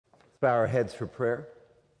Bow our heads for prayer.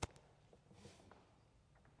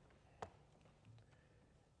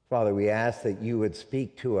 Father, we ask that you would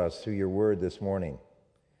speak to us through your word this morning,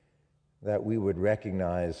 that we would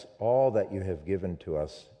recognize all that you have given to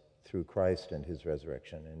us through Christ and his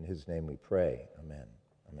resurrection. In his name we pray. Amen.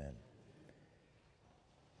 Amen.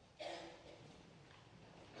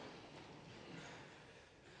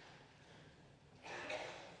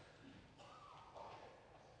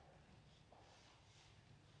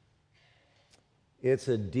 It's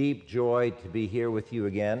a deep joy to be here with you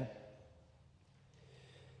again.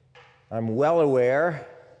 I'm well aware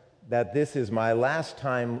that this is my last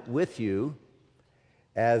time with you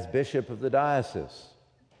as bishop of the diocese.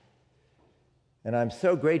 And I'm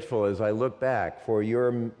so grateful as I look back for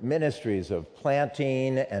your ministries of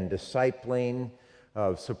planting and discipling,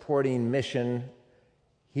 of supporting mission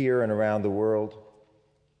here and around the world.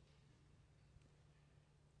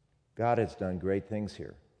 God has done great things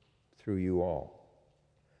here through you all.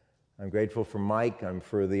 I'm grateful for Mike, I'm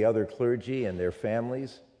for the other clergy and their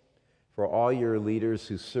families, for all your leaders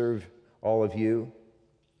who serve all of you.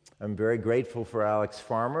 I'm very grateful for Alex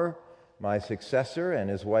Farmer, my successor, and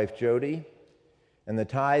his wife Jody, and the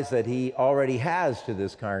ties that he already has to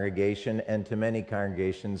this congregation and to many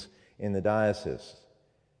congregations in the diocese.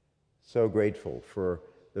 So grateful for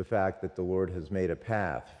the fact that the Lord has made a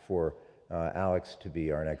path for Alex to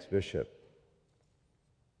be our next bishop.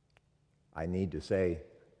 I need to say,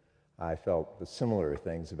 I felt the similar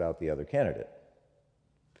things about the other candidate.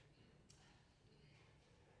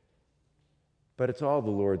 But it's all the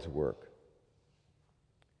Lord's work.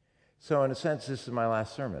 So in a sense, this is my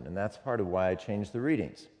last sermon, and that's part of why I changed the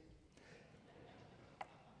readings.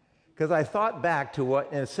 Because I thought back to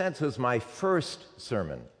what, in a sense, was my first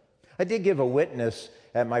sermon. I did give a witness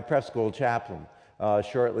at my prep school chaplain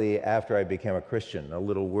shortly after I became a Christian, a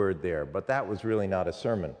little word there, but that was really not a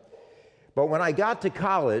sermon. But when I got to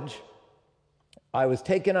college, I was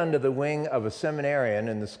taken under the wing of a seminarian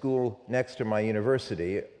in the school next to my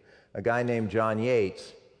university, a guy named John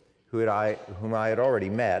Yates, whom I had already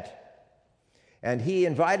met. And he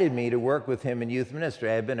invited me to work with him in youth ministry.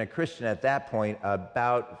 I had been a Christian at that point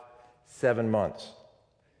about 7 months.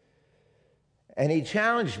 And he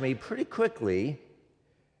challenged me pretty quickly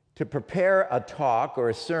to prepare a talk, or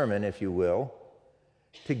a sermon, if you will,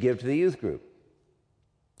 to give to the youth group.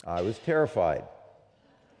 I was terrified.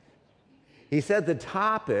 He said the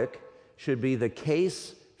topic should be the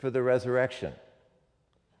case for the resurrection.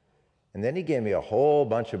 And then he gave me a whole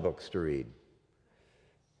bunch of books to read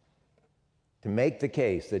to make the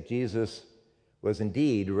case that Jesus was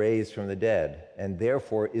indeed raised from the dead and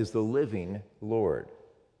therefore is the living Lord.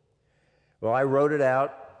 Well, I wrote it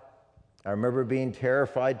out. I remember being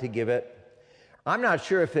terrified to give it. I'm not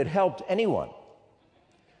sure if it helped anyone,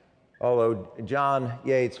 although John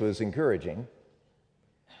Yates was encouraging.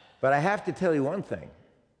 But I have to tell you one thing,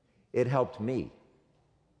 it helped me.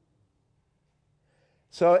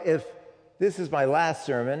 So if this is my last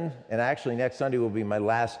sermon, and actually next Sunday will be my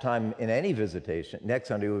last time in any visitation, next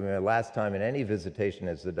Sunday will be my last time in any visitation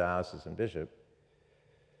as the diocesan bishop,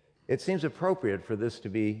 it seems appropriate for this to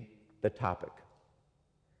be the topic,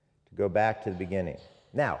 to go back to the beginning.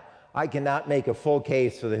 Now, I cannot make a full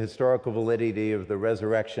case for the historical validity of the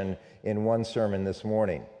resurrection in one sermon this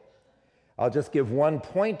morning. I'll just give one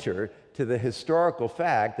pointer to the historical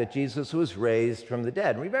fact that Jesus was raised from the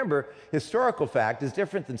dead. Remember, historical fact is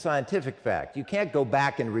different than scientific fact. You can't go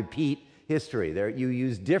back and repeat history. You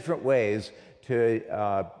use different ways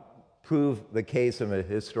to prove the case of a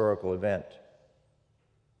historical event.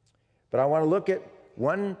 But I want to look at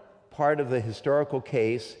one part of the historical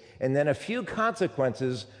case and then a few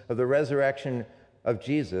consequences of the resurrection of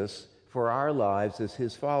Jesus for our lives as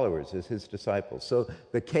his followers, as his disciples. So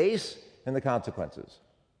the case and the consequences.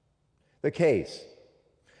 The case.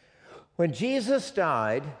 When Jesus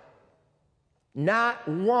died, not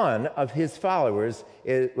one of his followers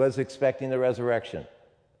was expecting the resurrection,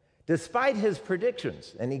 despite his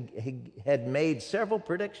predictions, and he had made several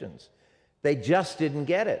predictions. They just didn't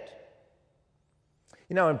get it.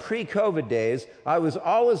 You know, in pre-COVID days, I was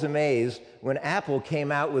always amazed when Apple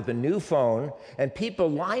came out with a new phone and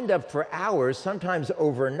people lined up for hours, sometimes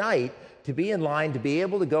overnight, to be in line to be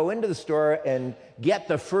able to go into the store and get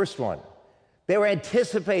the first one. They were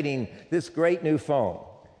anticipating this great new phone.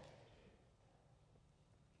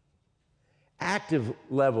 Active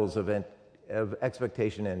levels of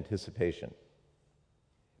expectation and anticipation.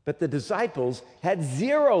 But the disciples had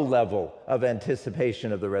zero level of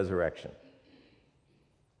anticipation of the resurrection.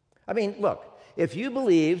 I mean, look, if you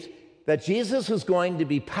believed that Jesus was going to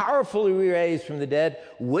be powerfully raised from the dead,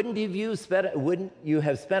 wouldn't you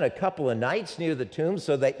have spent a couple of nights near the tomb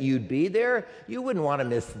so that you'd be there? You wouldn't want to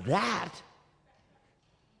miss that.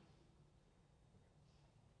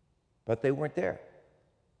 But they weren't there.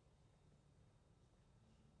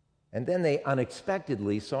 And then they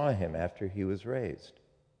unexpectedly saw him after he was raised.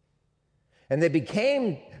 And they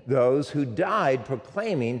became those who died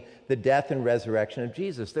proclaiming the death and resurrection of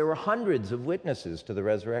Jesus. There were hundreds of witnesses to the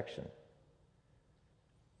resurrection.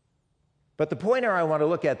 But the pointer I want to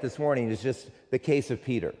look at this morning is just the case of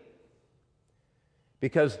Peter.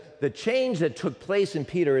 Because the change that took place in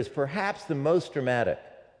Peter is perhaps the most dramatic.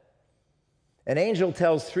 An angel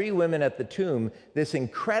tells 3 women at the tomb this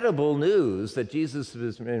incredible news that Jesus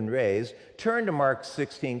has been raised. Turn to Mark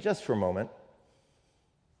 16 just for a moment.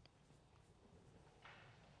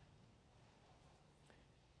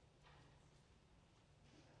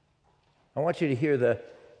 I want you to hear the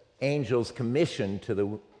angel's commission to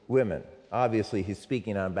the women. Obviously, he's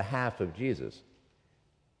speaking on behalf of Jesus.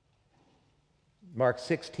 Mark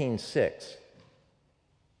 16:6.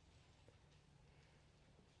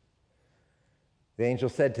 The angel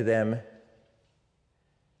said to them,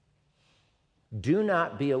 "Do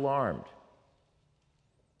not be alarmed."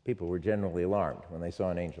 People were generally alarmed when they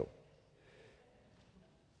saw an angel.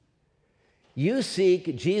 "You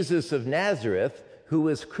seek Jesus of Nazareth, who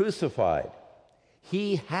was crucified.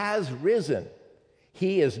 He has risen.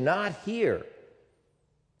 He is not here.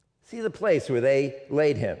 See the place where they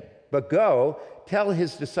laid him. But go, tell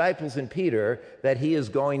his disciples and Peter that he is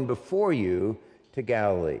going before you to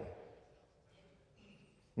Galilee."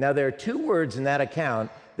 Now, there are 2 words in that account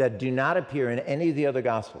that do not appear in any of the other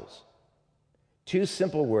Gospels. 2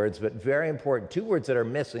 simple words, but very important. 2 words that are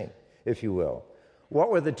missing, if you will. What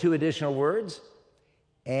were the 2 additional words?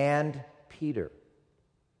 And Peter.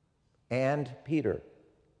 And Peter.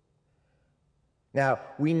 Now,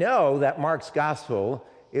 we know that Mark's Gospel,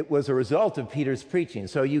 it was a result of Peter's preaching.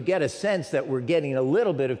 So you get a sense that we're getting a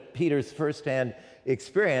little bit of Peter's firsthand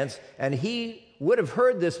experience, and he would have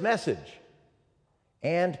heard this message.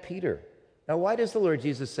 And Peter. Now, why does the Lord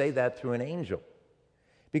Jesus say that through an angel?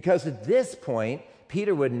 Because at this point,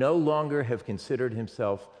 Peter would no longer have considered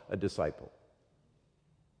himself a disciple.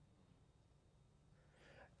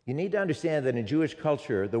 You need to understand that in Jewish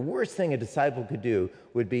culture, the worst thing a disciple could do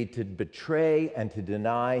would be to betray and to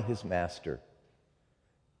deny his master.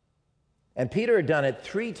 And Peter had done it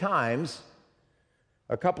 3 times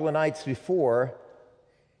a couple of nights before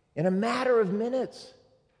in a matter of minutes.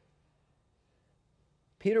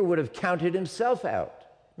 Peter would have counted himself out.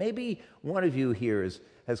 Maybe one of you here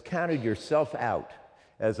has counted yourself out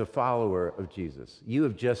as a follower of Jesus. You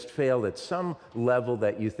have just failed at some level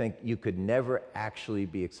that you think you could never actually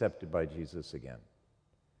be accepted by Jesus again.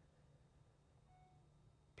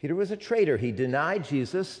 Peter was a traitor. He denied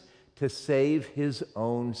Jesus to save his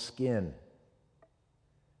own skin.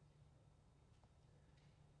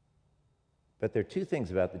 But there are 2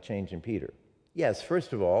 things about the change in Peter. Yes,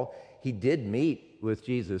 first of all, he did meet with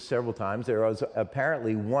Jesus several times. There was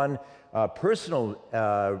apparently one personal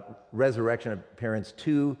resurrection appearance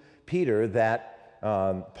to Peter that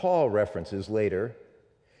Paul references later.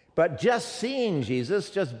 But just seeing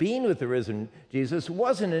Jesus, just being with the risen Jesus,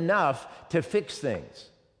 wasn't enough to fix things.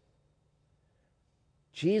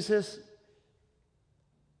 Jesus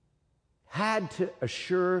had to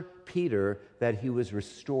assure Peter that he was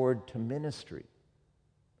restored to ministry.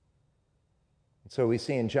 So we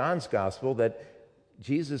see in John's gospel that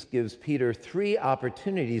Jesus gives Peter 3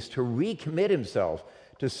 opportunities to recommit himself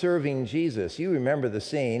to serving Jesus. You remember the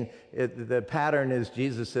scene. The pattern is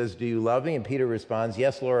Jesus says, "Do you love me?" And Peter responds,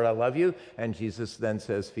 "Yes, Lord, I love you." And Jesus then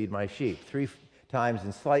says, "Feed my sheep," 3 times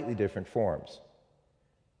in slightly different forms.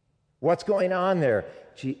 What's going on there?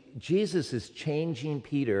 Jesus is changing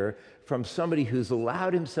Peter from somebody who's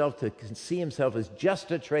allowed himself to see himself as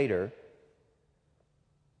just a traitor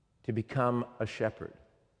to become a shepherd.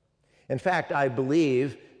 In fact, I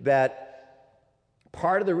believe that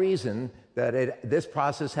part of the reason that this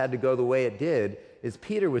process had to go the way it did is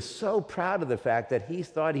Peter was so proud of the fact that he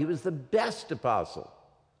thought he was the best apostle,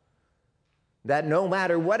 that no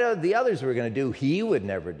matter what the others were going to do, he would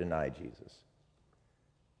never deny Jesus.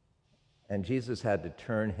 And Jesus had to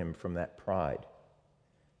turn him from that pride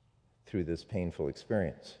through this painful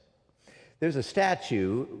experience. There's a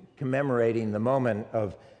statue commemorating the moment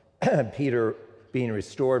of Peter being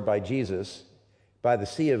restored by Jesus by the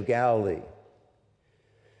Sea of Galilee.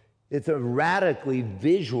 It's a radically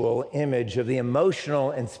visual image of the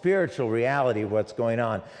emotional and spiritual reality of what's going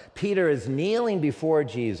on. Peter is kneeling before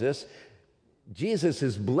Jesus. Jesus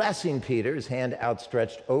is blessing Peter, his hand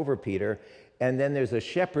outstretched over Peter, and then there's a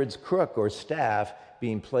shepherd's crook or staff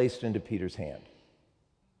being placed into Peter's hand.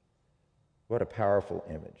 What a powerful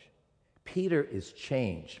image. Peter is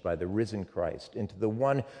changed by the risen Christ into the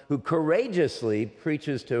one who courageously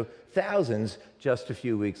preaches to thousands just a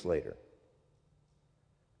few weeks later.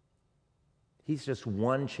 He's just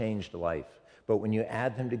one changed life. But when you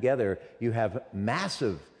add them together, you have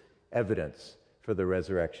massive evidence for the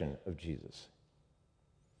resurrection of Jesus.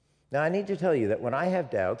 Now, I need to tell you that when I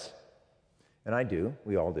have doubts, and I do,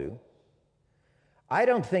 we all do, I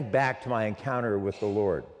don't think back to my encounter with the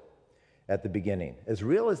Lord at the beginning, as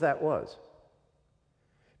real as that was,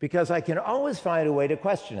 because I can always find a way to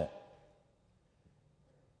question it.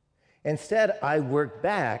 Instead, I work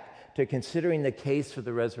back to considering the case for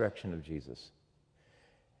the resurrection of Jesus.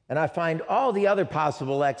 And I find all the other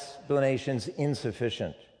possible explanations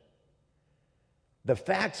insufficient. The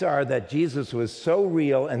facts are that Jesus was so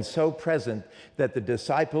real and so present that the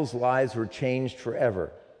disciples' lives were changed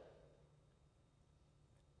forever.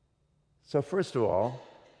 So first of all,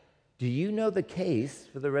 do you know the case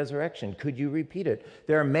for the resurrection? Could you repeat it?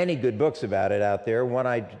 There are many good books about it out there. One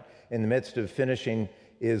I'm in the midst of finishing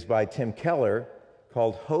is by Tim Keller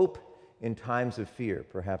called Hope in Times of Fear.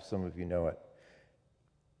 Perhaps some of you know it.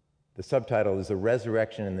 The subtitle is The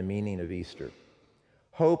Resurrection and the Meaning of Easter.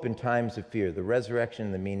 Hope in Times of Fear, The Resurrection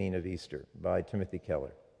and the Meaning of Easter by Timothy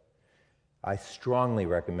Keller. I strongly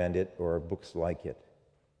recommend it, or books like it.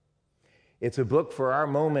 It's a book for our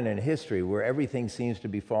moment in history where everything seems to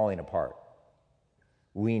be falling apart.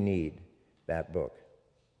 We need that book.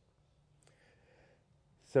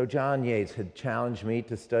 So John Yates had challenged me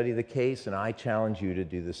to study the case, and I challenge you to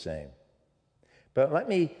do the same. But let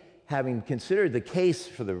me, having considered the case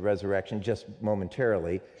for the resurrection just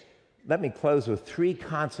momentarily, let me close with 3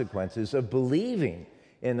 consequences of believing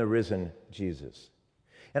in the risen Jesus.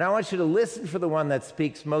 And I want you to listen for the one that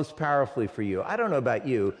speaks most powerfully for you. I don't know about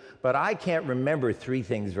you, but I can't remember 3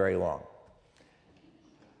 things very long.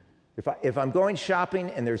 If I'm going shopping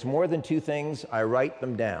and there's more than 2 things, I write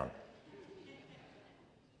them down.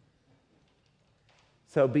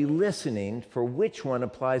 So be listening for which one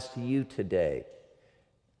applies to you today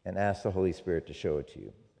and ask the Holy Spirit to show it to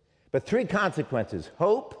you. But 3 consequences: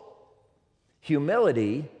 hope,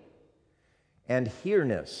 humility, and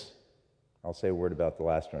here-ness. I'll say a word about the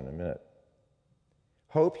last one in a minute.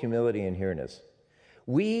 Hope, humility, and here-ness.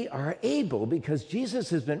 We are able, because Jesus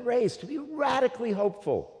has been raised, to be radically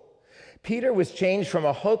hopeful. Peter was changed from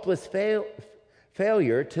a hopeless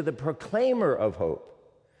failure to the proclaimer of hope.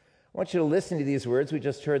 I want you to listen to these words. We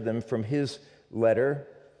just heard them from his letter,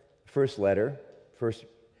 first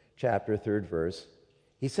chapter, 3rd verse.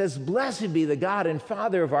 He says, "Blessed be the God and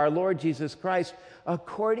Father of our Lord Jesus Christ,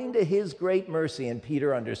 according to his great mercy." And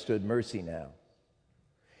Peter understood mercy now.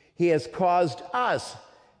 He has caused us,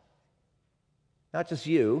 not just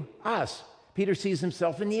you, us. Peter sees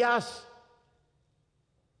himself in the us.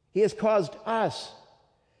 He has caused us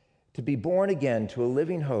to be born again to a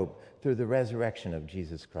living hope through the resurrection of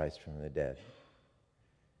Jesus Christ from the dead.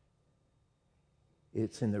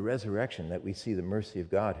 It's in the resurrection that we see the mercy of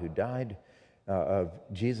God who died, of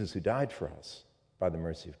Jesus who died for us by the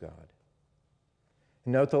mercy of God.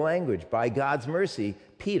 Note the language. By God's mercy,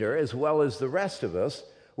 Peter, as well as the rest of us,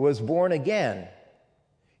 was born again.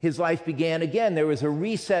 His life began again. There was a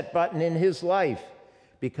reset button in his life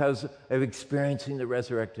because of experiencing the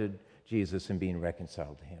resurrected Jesus and being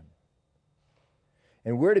reconciled to him.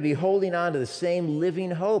 And we're to be holding on to the same living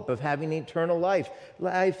hope of having eternal life,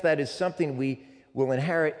 life that is something we will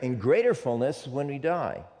inherit in greater fullness when we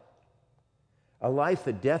die, a life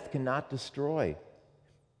that death cannot destroy.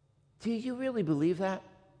 Do you really believe that?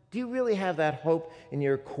 Do you really have that hope in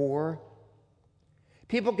your core?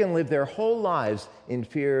 People can live their whole lives in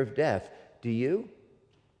fear of death. Do you?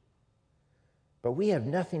 But we have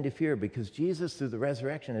nothing to fear because Jesus, through the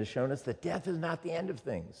resurrection, has shown us that death is not the end of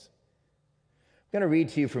things. I'm going to read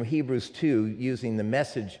to you from Hebrews 2 using the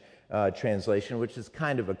Message translation, which is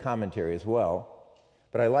kind of a commentary as well.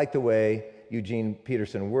 But I like the way Eugene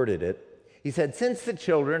Peterson worded it. He said, "Since the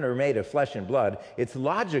children are made of flesh and blood, it's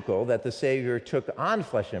logical that the Savior took on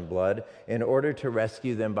flesh and blood in order to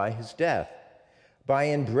rescue them by his death. By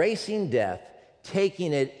embracing death,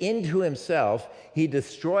 taking it into himself, he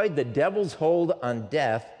destroyed the devil's hold on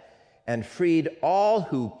death and freed all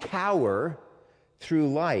who cower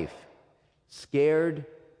through life, scared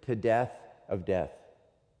to death of death."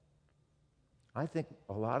 I think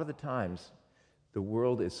a lot of the times the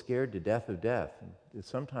world is scared to death of death. And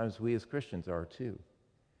sometimes we as Christians are too.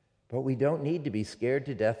 But we don't need to be scared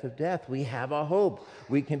to death of death. We have a hope.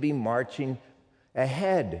 We can be marching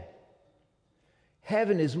ahead.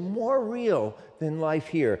 Heaven is more real than life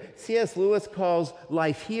here. C.S. Lewis calls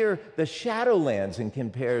life here the shadowlands in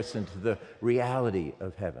comparison to the reality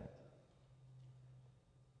of heaven.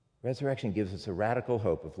 Resurrection gives us a radical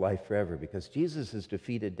hope of life forever because Jesus has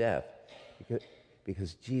defeated death.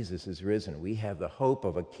 Because Jesus is risen. We have the hope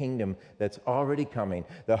of a kingdom that's already coming,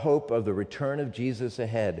 the hope of the return of Jesus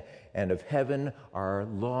ahead, and of heaven, our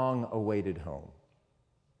long-awaited home.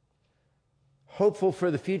 Hopeful for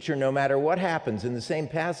the future no matter what happens. In the same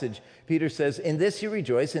passage, Peter says, "In this you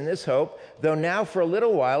rejoice, in this hope, though now for a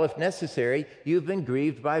little while, if necessary, you've been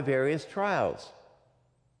grieved by various trials."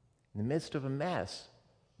 In the midst of a mess,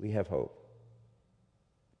 we have hope.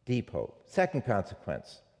 Deep hope. Second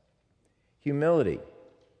consequence, humility.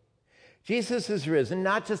 Jesus is risen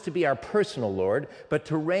not just to be our personal Lord, but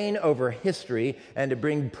to reign over history and to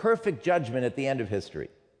bring perfect judgment at the end of history.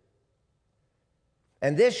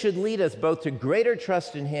 And this should lead us both to greater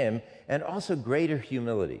trust in him and also greater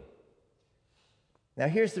humility. Now,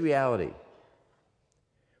 here's the reality.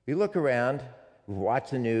 We look around, we watch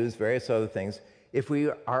the news, various other things. If we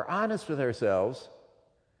are honest with ourselves,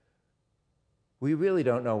 we really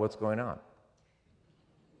don't know what's going on.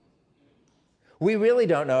 We really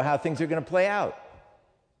don't know how things are going to play out.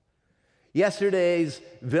 Yesterday's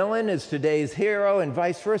villain is today's hero and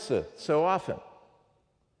vice versa so often.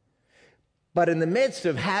 But in the midst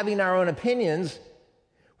of having our own opinions,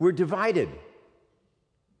 we're divided.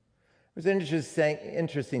 There's an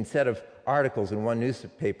interesting set of articles in one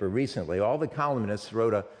newspaper recently. All the columnists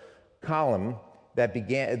wrote a column that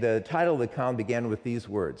the title of the column began with these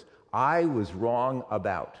words, "I was wrong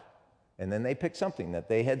about." And then they picked something that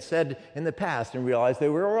they had said in the past and realized they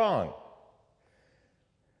were wrong.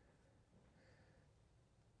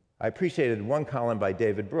 I appreciated one column by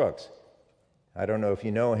David Brooks. I don't know if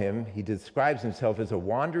you know him. He describes himself as a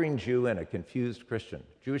wandering Jew and a confused Christian.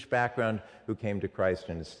 Jewish background who came to Christ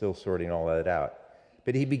and is still sorting all that out.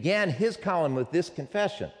 But he began his column with this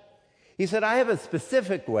confession. He said, "I have a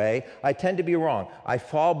specific way I tend to be wrong. I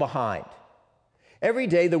fall behind. Every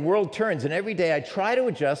day the world turns, and every day I try to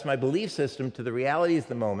adjust my belief system to the realities of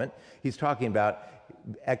the moment." He's talking about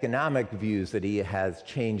economic views that he has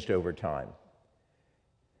changed over time.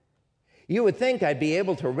 "You would think I'd be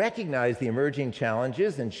able to recognize the emerging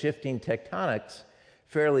challenges and shifting tectonics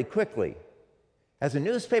fairly quickly. As a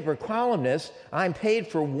newspaper columnist, I'm paid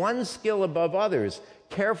for one skill above others,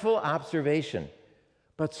 careful observation.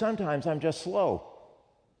 But sometimes I'm just slow.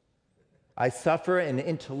 I suffer an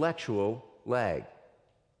intellectual lag."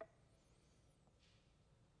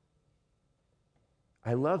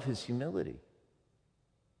 I love his humility.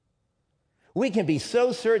 We can be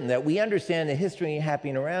so certain that we understand the history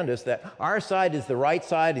happening around us, that our side is the right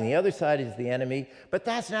side and the other side is the enemy, but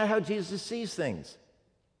that's not how Jesus sees things.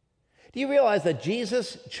 Do you realize that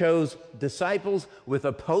Jesus chose disciples with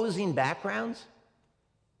opposing backgrounds?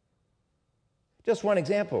 Just one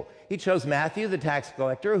example. He chose Matthew, the tax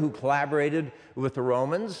collector, who collaborated with the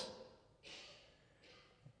Romans.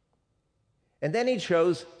 And then he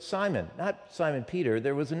chose Simon, not Simon Peter.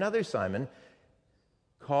 There was another Simon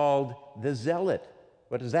called the Zealot.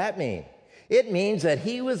 What does that mean? It means that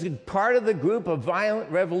he was part of the group of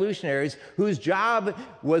violent revolutionaries whose job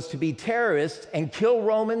was to be terrorists and kill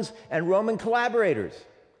Romans and Roman collaborators.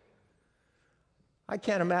 I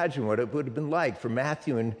can't imagine what it would have been like for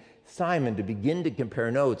Matthew and Simon to begin to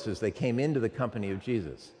compare notes as they came into the company of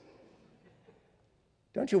Jesus.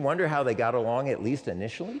 Don't you wonder how they got along, at least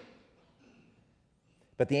initially?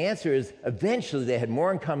 But the answer is, eventually they had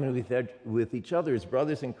more in common with each other as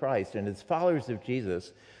brothers in Christ and as followers of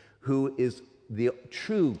Jesus, who is the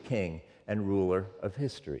true king and ruler of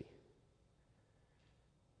history.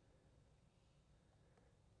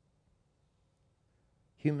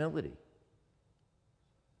 Humility.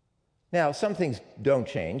 Now, some things don't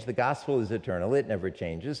change. The gospel is eternal. It never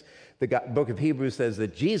changes. The book of Hebrews says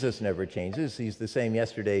that Jesus never changes. He's the same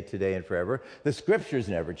yesterday, today, and forever. The scriptures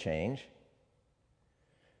never change.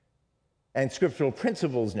 And scriptural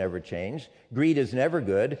principles never change. Greed is never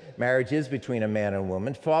good. Marriage is between a man and a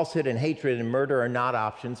woman. Falsehood and hatred and murder are not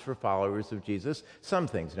options for followers of Jesus. Some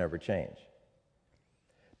things never change.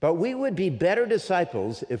 But we would be better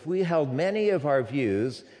disciples if we held many of our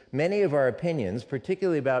views, many of our opinions,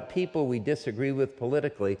 particularly about people we disagree with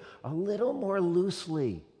politically, a little more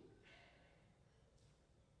loosely.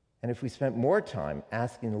 And if we spent more time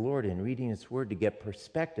asking the Lord and reading His Word to get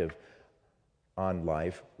perspective on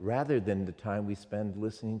life rather than the time we spend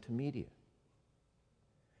listening to media.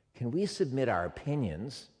 Can we submit our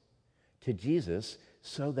opinions to Jesus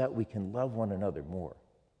so that we can love one another more?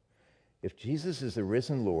 If Jesus is the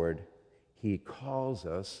risen Lord, He calls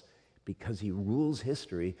us, because He rules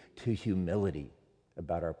history, to humility.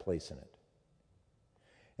 about our place in it.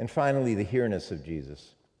 And finally, the here-ness of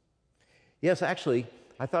Jesus. Yes, actually,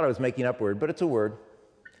 I thought I was making up a word, but it's a word.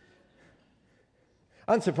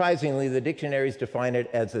 Unsurprisingly, the dictionaries define it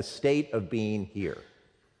as a state of being here.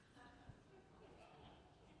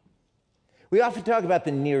 We often talk about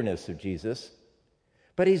the nearness of Jesus,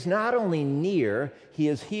 but he's not only near, he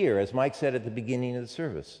is here, as Mike said at the beginning of the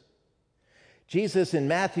service. Jesus in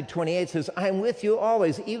Matthew 28 says, I'm with you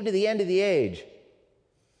always, even to the end of the age.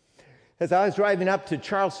 As I was driving up to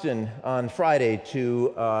Charleston on Friday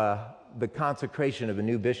to the consecration of a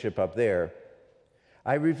new bishop up there,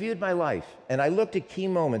 I reviewed my life, and I looked at key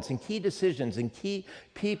moments and key decisions and key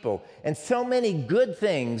people, and so many good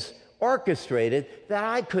things orchestrated that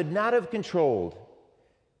I could not have controlled.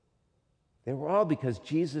 They were all because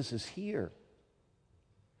Jesus is here.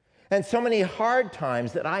 And so many hard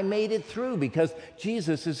times that I made it through because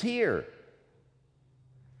Jesus is here.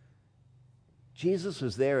 Jesus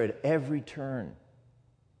was there at every turn.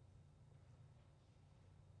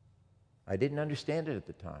 I didn't understand it at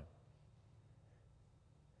the time.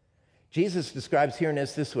 Jesus describes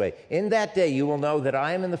here-ness this way. In that day you will know that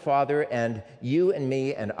I am in the Father, and you and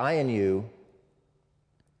me, and I in you.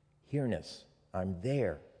 Here-ness. I'm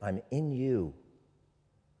there. I'm in you.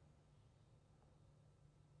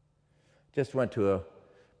 Just went to a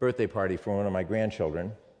birthday party for one of my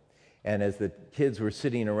grandchildren, and as the kids were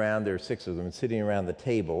sitting around, there were 6 of them, sitting around the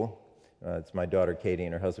table, it's my daughter Katie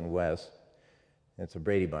and her husband Wes. It's a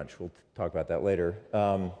Brady Bunch. We'll talk about that later.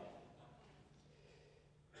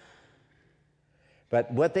 But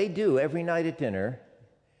what they do every night at dinner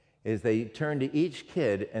is they turn to each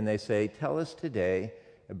kid and they say, tell us today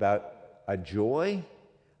about a joy,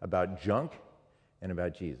 about junk, and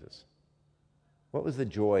about Jesus. What was the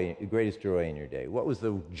joy, the greatest joy in your day? What was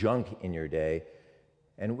the junk in your day?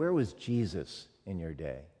 And where was Jesus in your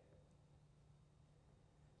day?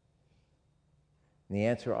 And the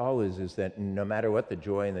answer always is that no matter what the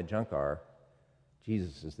joy and the junk are,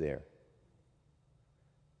 Jesus is there.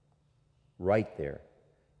 Right there,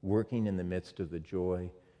 working in the midst of the joy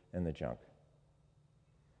and the junk.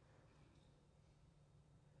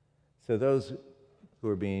 So those who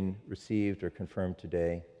are being received or confirmed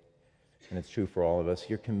today, and it's true for all of us,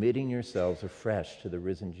 you're committing yourselves afresh to the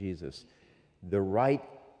risen Jesus, the right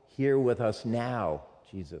here with us now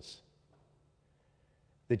Jesus.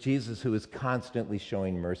 The Jesus who is constantly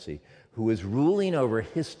showing mercy, who is ruling over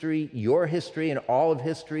history, your history and all of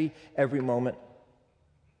history, every moment.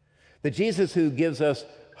 The Jesus who gives us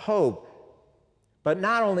hope, but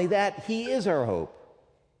not only that, he is our hope.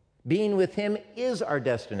 Being with him is our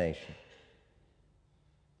destination.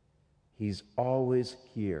 He's always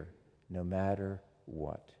here, no matter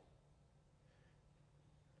what.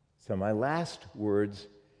 So my last words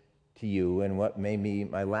to you, and what may be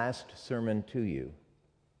my last sermon to you,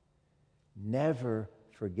 never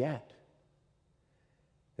forget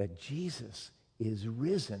that Jesus is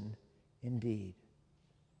risen indeed.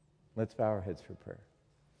 Let's bow our heads for prayer.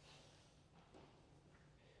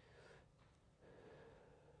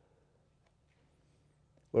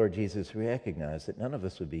 Lord Jesus, we recognize that none of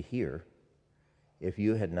us would be here if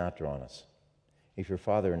you had not drawn us, if your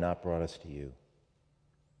Father had not brought us to you.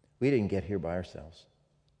 We didn't get here by ourselves.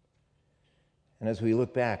 And as we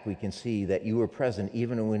look back, we can see that you were present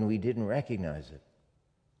even when we didn't recognize it.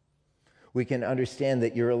 We can understand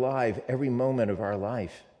that you're alive every moment of our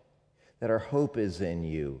life, that our hope is in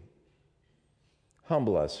you.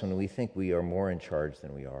 Humble us when we think we are more in charge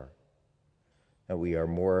than we are, that we are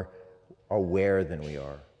more aware than we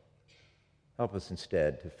are. Help us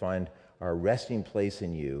instead to find our resting place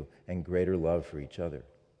in you and greater love for each other.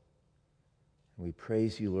 We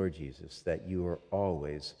praise you, Lord Jesus, that you are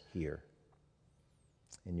always here.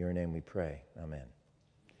 In your name we pray. Amen.